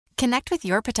Connect with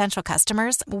your potential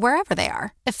customers wherever they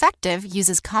are. Effective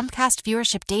uses Comcast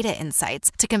viewership data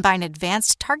insights to combine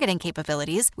advanced targeting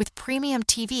capabilities with premium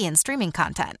TV and streaming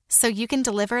content, so you can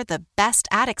deliver the best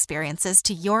ad experiences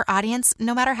to your audience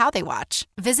no matter how they watch.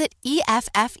 Visit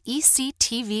EFFECTV.com.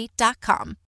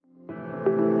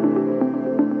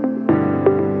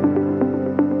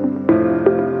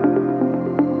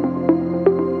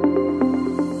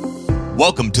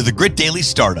 Welcome to the GritDaily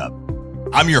Startup.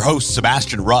 I'm your host,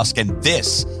 Sebastian Rusk, and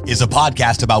this is a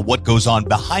podcast about what goes on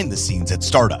behind the scenes at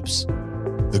startups.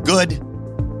 The good,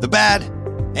 the bad,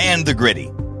 and the gritty.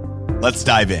 Let's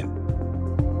dive in.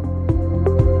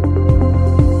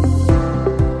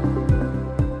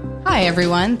 Hi,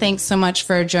 everyone. Thanks so much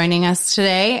for joining us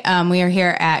today. We are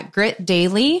here at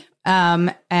GritDaily,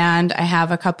 and I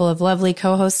have a couple of lovely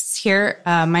co-hosts here.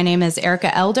 My name is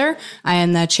Erika Elder. I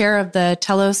am the chair of the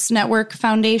Telos Network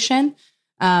Foundation,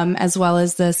 as well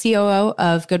as the COO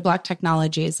of Good Block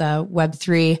Technologies, a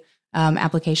Web3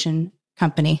 application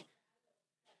company.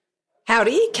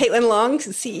 Howdy, Caitlin Long,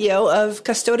 CEO of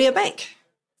Custodia Bank.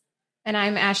 And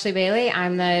I'm Ashley Bailey.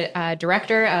 I'm the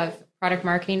director of product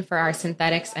marketing for our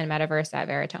synthetics and metaverse at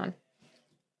Veritone.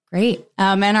 Great.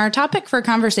 And our topic for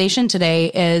conversation today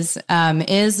is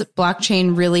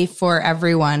blockchain really for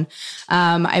everyone?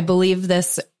 I believe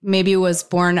this maybe was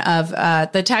born of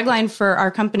the tagline for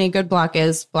our company, Good Block,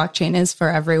 is blockchain is for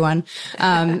everyone.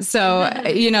 I saw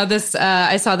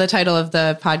the title of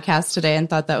the podcast today and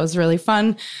thought that was really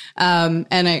fun and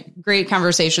a great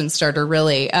conversation starter,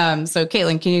 really. So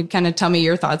Caitlin, can you kind of tell me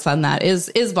your thoughts on that?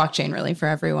 Is blockchain really for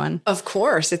everyone? Of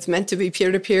course. It's meant to be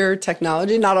peer-to-peer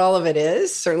technology. Not all of it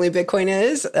is. Certainly Bitcoin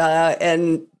is.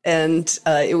 And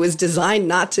it was designed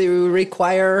not to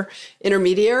require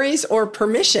intermediaries or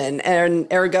permission.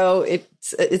 And ergo,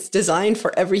 it's designed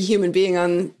for every human being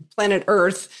on planet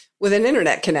Earth with an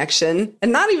internet connection.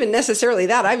 And not even necessarily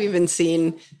that. I've even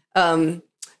seen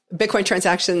Bitcoin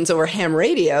transactions over ham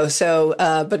radio. So,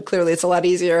 but clearly it's a lot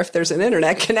easier if there's an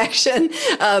internet connection.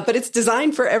 But it's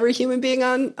designed for every human being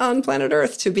on planet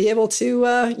Earth to be able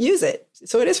to use it.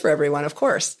 So it is for everyone, of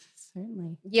course.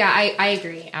 Certainly. Yeah, I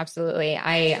agree. Absolutely.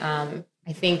 I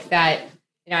think that,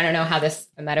 I don't know how this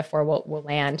metaphor will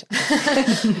land,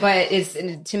 but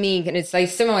to me, it's like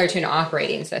similar to an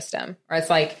operating system, or it's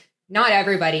like not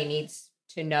everybody needs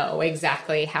to know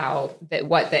exactly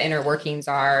what the inner workings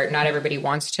are. Not everybody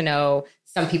wants to know.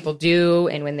 Some people do.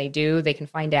 And when they do, they can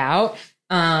find out.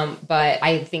 But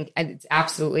I think it's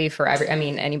absolutely for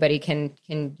anybody can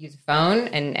use a phone,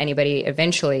 and anybody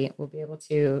eventually will be able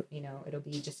to, it'll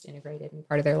be just integrated and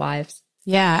part of their lives.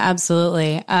 Yeah,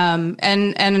 absolutely.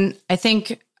 And I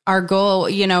think our goal,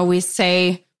 we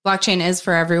say blockchain is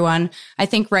for everyone. I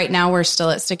think right now we're still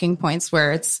at sticking points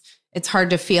where it's hard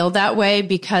to feel that way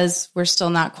because we're still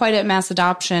not quite at mass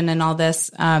adoption and all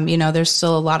this. There's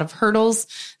still a lot of hurdles.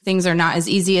 Things are not as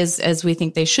easy as we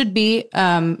think they should be,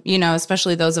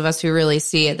 especially those of us who really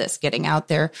see this getting out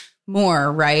there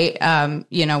more, right?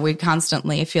 We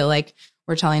constantly feel like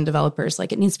we're telling developers,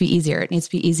 like, it needs to be easier. It needs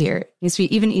to be easier. It needs to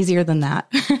be even easier than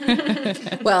that.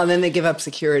 Well, and then they give up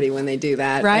security when they do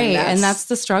that. Right. And that's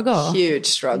the struggle. Huge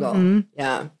struggle. Mm-hmm.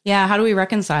 Yeah. Yeah. How do we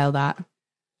reconcile that?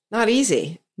 Not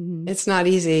easy. It's not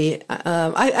easy.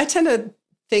 I tend to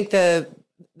think the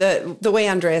way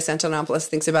Andreas Antonopoulos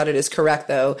thinks about it is correct,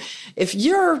 though. If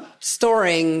you're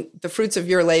storing the fruits of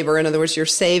your labor, in other words, your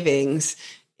savings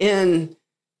in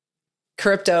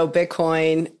crypto,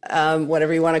 Bitcoin,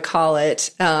 whatever you want to call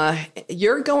it,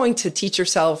 you're going to teach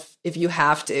yourself, if you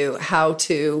have to, how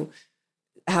to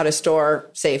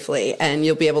store safely, and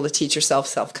you'll be able to teach yourself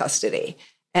self-custody.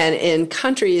 And in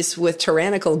countries with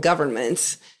tyrannical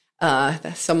governments,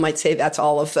 some might say that's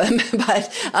all of them,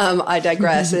 but I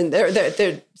digress. And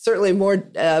they're certainly more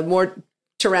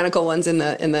tyrannical ones in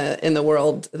the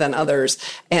world than others.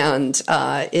 And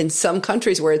in some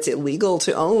countries where it's illegal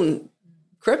to own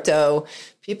crypto,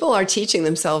 people are teaching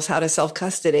themselves how to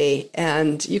self-custody.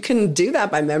 And you can do that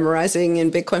by memorizing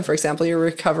in Bitcoin, for example, your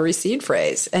recovery seed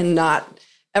phrase, and not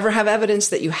ever have evidence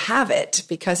that you have it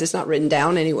because it's not written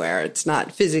down anywhere. It's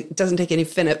not it doesn't take any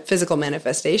physical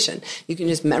manifestation. You can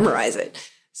just memorize it.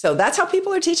 So that's how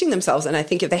people are teaching themselves. And I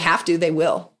think if they have to, they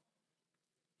will.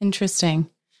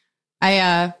 Interesting.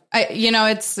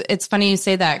 It's funny you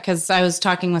say that, because I was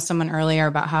talking with someone earlier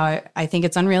about how I think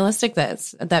it's unrealistic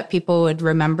that people would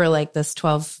remember like this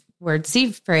 12-word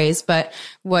seed phrase. But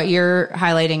what you're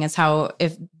highlighting is how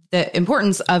if the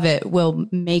importance of it will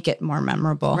make it more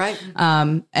memorable. Right.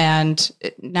 And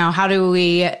now how do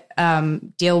we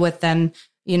deal with then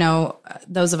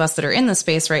those of us that are in the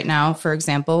space right now, for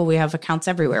example, we have accounts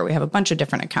everywhere. We have a bunch of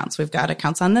different accounts. We've got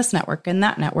accounts on this network and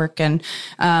that network and,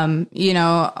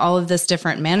 all of this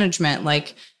different management.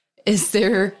 Like, is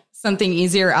there something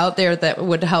easier out there that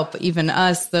would help even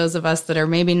us, those of us that are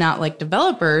maybe not like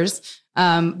developers,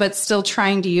 but still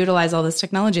trying to utilize all this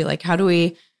technology? Like, how do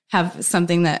we have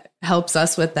something that helps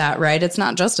us with that, right? It's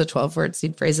not just a 12-word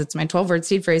seed phrase. It's my 12-word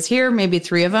seed phrase here, maybe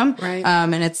 3 of them. Right.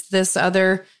 And it's this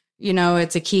other,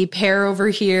 it's a key pair over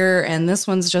here. And this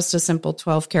one's just a simple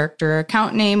 12-character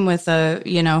account name with a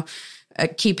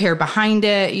key pair behind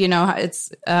it.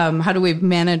 It's how do we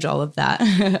manage all of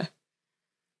that?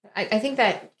 I think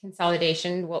that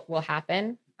consolidation will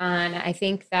happen. And I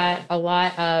think that a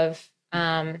lot of,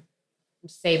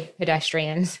 say,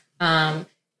 pedestrians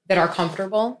that are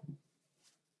comfortable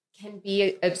can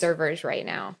be observers right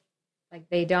now. Like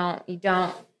I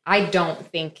don't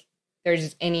think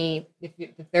there's any,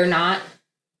 if they're not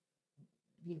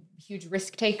huge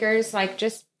risk takers, like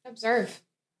just observe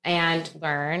and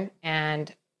learn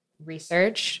and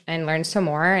research and learn some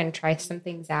more and try some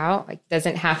things out. Like,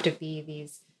 doesn't have to be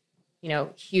these,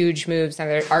 huge moves. And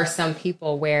there are some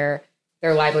people where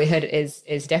their livelihood is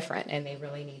different and they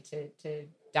really need to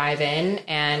dive in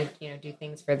and, do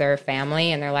things for their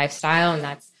family and their lifestyle. And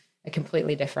that's a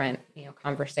completely different,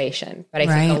 conversation. But I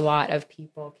think a lot of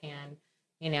people can,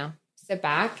 sit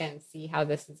back and see how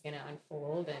this is going to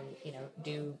unfold and,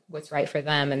 do what's right for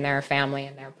them and their family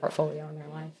and their portfolio and their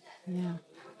life. Yeah.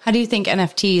 How do you think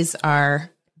NFTs are?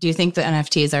 Do you think that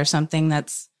NFTs are something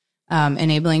that's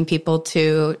enabling people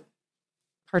to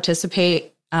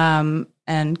participate and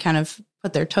kind of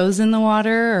put their toes in the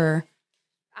water? Or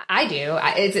I do.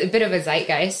 It's a bit of a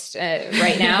zeitgeist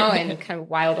right now and kind of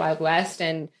wild, wild west.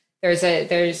 And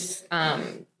there's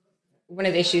one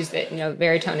of the issues that,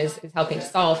 Veritone is helping to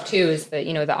solve too is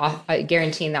the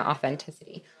guaranteeing the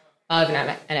authenticity of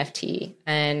an NFT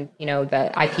and,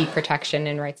 the IP protection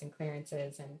and rights and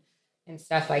clearances and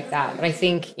stuff like that. But I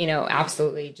think,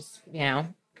 absolutely just,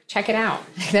 check it out.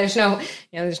 There's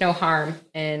no harm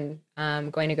in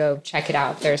going to go check it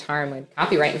out. There's harm with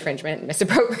copyright infringement and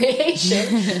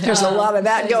misappropriation. There's a lot of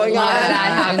that going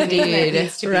on.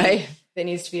 That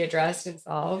needs to be addressed and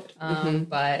solved.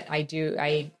 But I do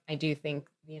think,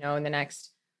 in the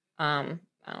next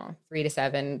 3 to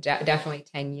 7, definitely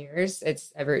 10 years,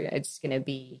 it's going to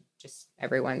be just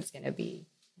everyone's going to be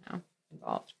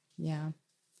involved. Yeah.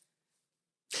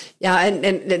 Yeah. And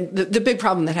the big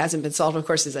problem that hasn't been solved, of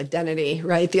course, is identity,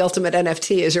 right? The ultimate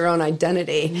NFT is your own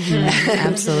identity. Mm-hmm.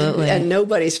 Absolutely. And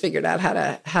nobody's figured out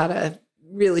how to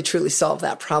really, truly solve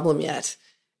that problem yet.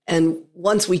 And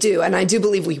once we do, and I do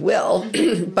believe we will,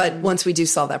 but once we do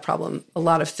solve that problem, a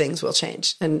lot of things will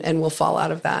change and we'll fall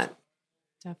out of that.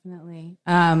 Definitely.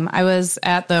 I was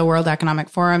at the World Economic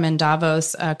Forum in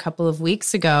Davos a couple of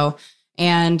weeks ago,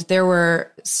 and there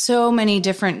were so many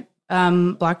different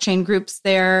blockchain groups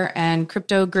there and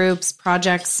crypto groups,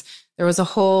 projects. There was a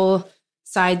whole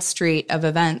side street of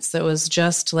events that was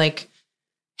just like,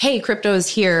 hey, crypto is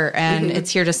here and it's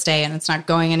here to stay and it's not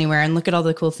going anywhere. And look at all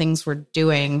the cool things we're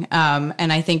doing.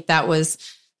 And I think that was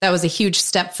a huge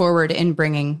step forward in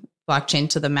bringing blockchain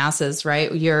to the masses,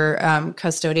 right? Your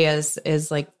Custodia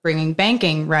is like bringing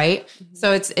banking, right? Mm-hmm.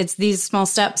 So it's these small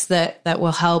steps that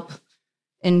will help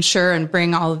ensure and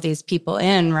bring all of these people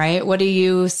in, right? What do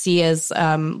you see as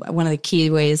one of the key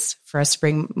ways for us to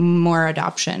bring more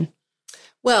adoption?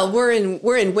 Well, we're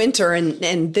in winter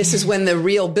and this is when the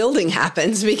real building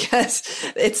happens because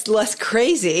it's less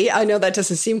crazy. I know that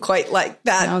doesn't seem quite like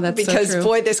that because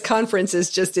boy, this conference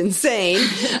is just insane.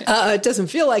 It doesn't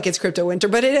feel like it's crypto winter,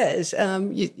 but it is.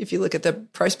 If you look at the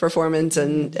price performance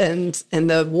and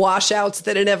the washouts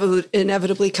that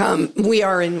inevitably come, we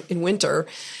are in winter.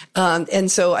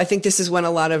 And so I think this is when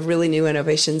a lot of really new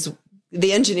innovations,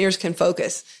 the engineers can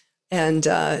focus. And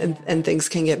things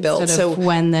can get built. So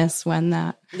when this, when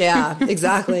that. Yeah,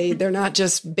 exactly. They're not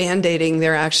just band-aiding,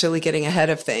 they're actually getting ahead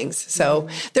of things. So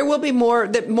there will be more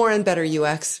and better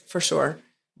UX for sure.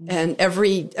 And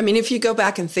if you go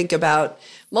back and think about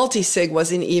multi-sig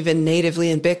wasn't even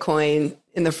natively in Bitcoin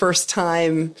in the first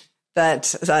time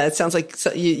that it sounds like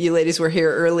you ladies were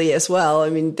here early as well. I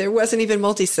mean, there wasn't even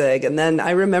multi-sig. And then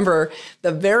I remember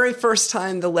the very first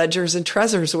time the ledgers and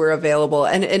Trezors were available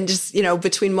and just,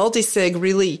 between multi-sig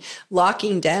really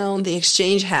locking down the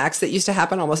exchange hacks that used to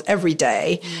happen almost every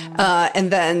day. Yeah.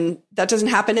 And then that doesn't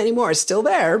happen anymore. It's still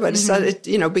there, but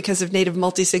because of native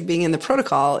multi-sig being in the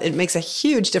protocol, it makes a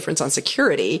huge difference on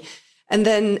security. And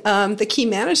then the key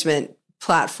management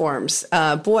platforms.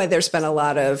 There's been a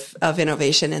lot of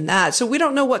innovation in that. So we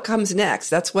don't know what comes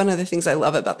next. That's one of the things I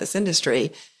love about this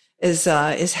industry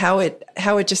is how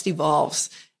it just evolves.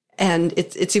 And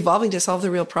it's evolving to solve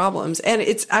the real problems. And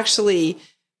it's actually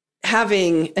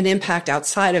having an impact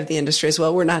outside of the industry as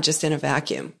well. We're not just in a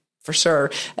vacuum, for sure.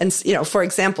 And, for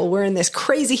example, we're in this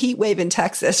crazy heat wave in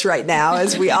Texas right now,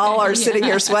 as we all are sitting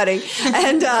here sweating.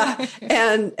 And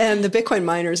the Bitcoin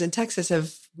miners in Texas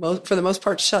have, for the most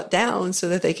part, shut down so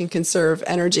that they can conserve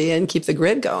energy and keep the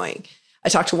grid going. I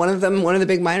talked to one of the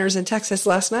big miners in Texas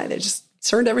last night. They just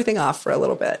turned everything off for a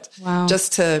little bit,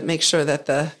 just to make sure that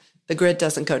the grid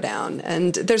doesn't go down.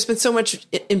 And there's been so much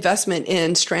investment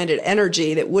in stranded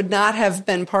energy that would not have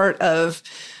been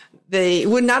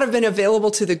would not have been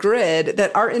available to the grid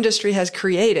that our industry has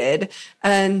created.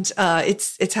 And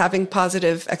it's having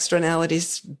positive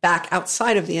externalities back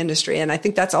outside of the industry. And I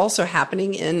think that's also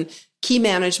happening in key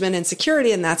management and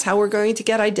security. And that's how we're going to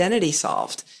get identity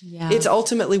solved. Yeah. It's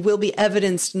ultimately will be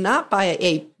evidenced not by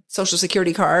a social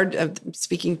security card,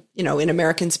 speaking, in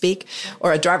American speak,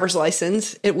 or a driver's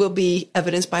license. It will be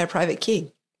evidenced by a private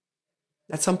key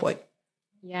at some point.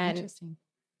 Yeah. Interesting.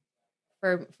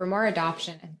 For more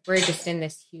adoption, we're just in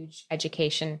this huge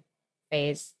education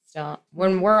phase still,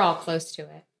 when we're all close to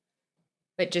it,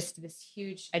 but just this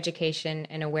huge education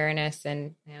and awareness,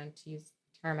 and to use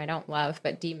a term I don't love,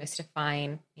 but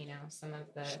demystifying, some of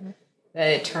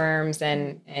the terms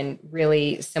and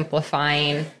really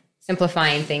simplifying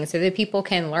things so that people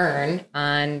can learn.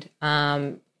 And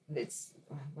there's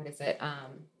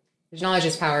knowledge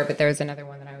is power, but there's another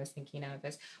one that I was thinking of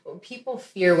is people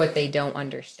fear what they don't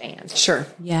understand. Sure.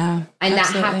 Yeah. And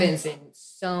absolutely. That happens in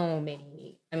so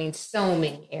many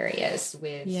areas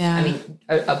with,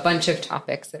 a bunch of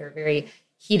topics that are very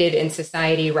heated in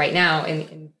society right now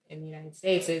in the United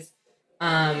States is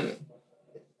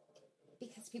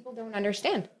because people don't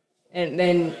understand. And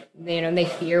then, they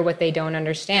fear what they don't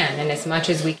understand. And as much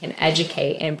as we can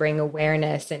educate and bring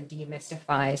awareness and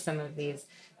demystify some of these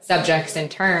subjects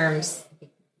and terms,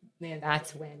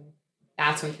 that's when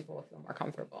people will feel more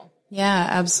comfortable. Yeah,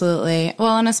 absolutely.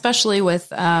 Well, and especially with,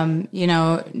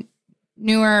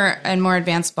 newer and more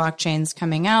advanced blockchains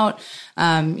coming out,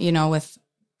 with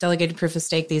delegated proof of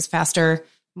stake, these faster,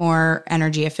 more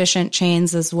energy efficient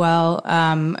chains as well.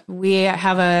 We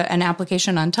have an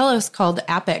application on Telos called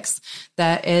Apix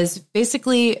that is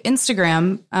basically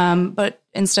Instagram, but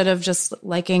instead of just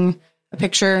liking a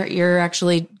picture, you're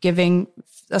actually giving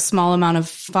a small amount of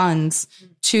funds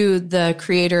to the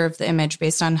creator of the image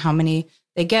based on how many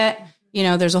they get.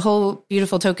 There's a whole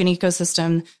beautiful token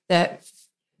ecosystem that,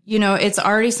 it's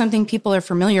already something people are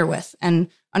familiar with and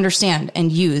understand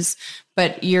and use,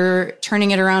 but you're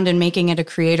turning it around and making it a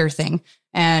creator thing.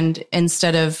 And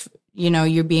instead of,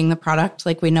 you being the product,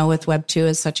 like we know with Web 2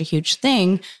 is such a huge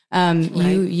thing,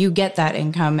 you get that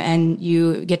income and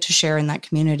you get to share in that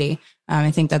community.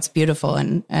 I think that's beautiful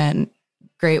and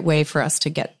great way for us to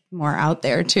get more out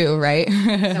there too, right?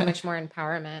 So much more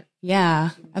empowerment.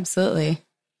 Yeah, absolutely.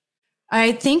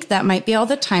 I think that might be all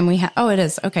the time we have. Oh, it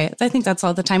is. Okay. I think that's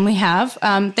all the time we have.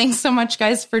 Thanks so much,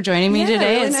 guys, for joining me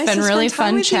today. Really it's nice been really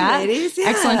fun chat.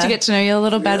 Excellent to get to know you a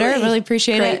little better. Really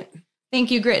appreciate it.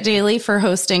 Thank you, GritDaily, for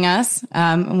hosting us.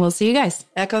 And we'll see you guys.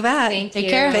 Echo that. Take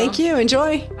care. Thank you.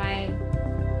 Enjoy. Bye.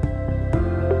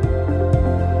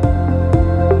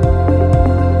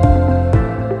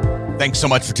 Thanks so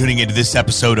much for tuning into this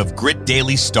episode of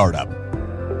GritDaily Startup.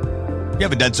 If you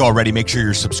haven't done so already, make sure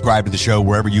you're subscribed to the show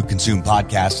wherever you consume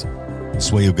podcasts.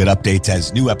 This way you'll get updates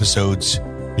as new episodes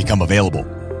become available.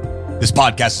 This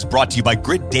podcast is brought to you by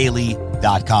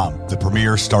GritDaily.com, the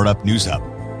premier startup news hub.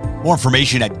 More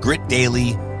information at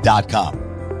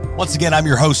GritDaily.com. Once again, I'm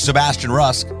your host, Sebastian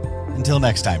Rusk. Until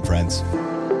next time, friends.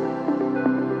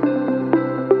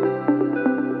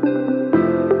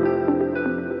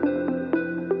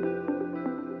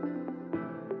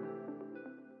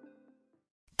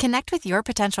 Connect with your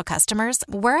potential customers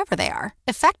wherever they are.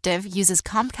 Effective uses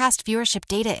Comcast viewership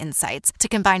data insights to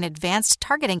combine advanced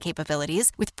targeting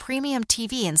capabilities with premium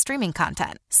TV and streaming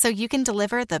content, so you can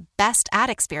deliver the best ad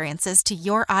experiences to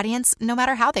your audience no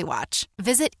matter how they watch.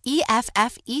 Visit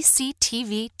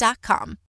EFFECTV.com.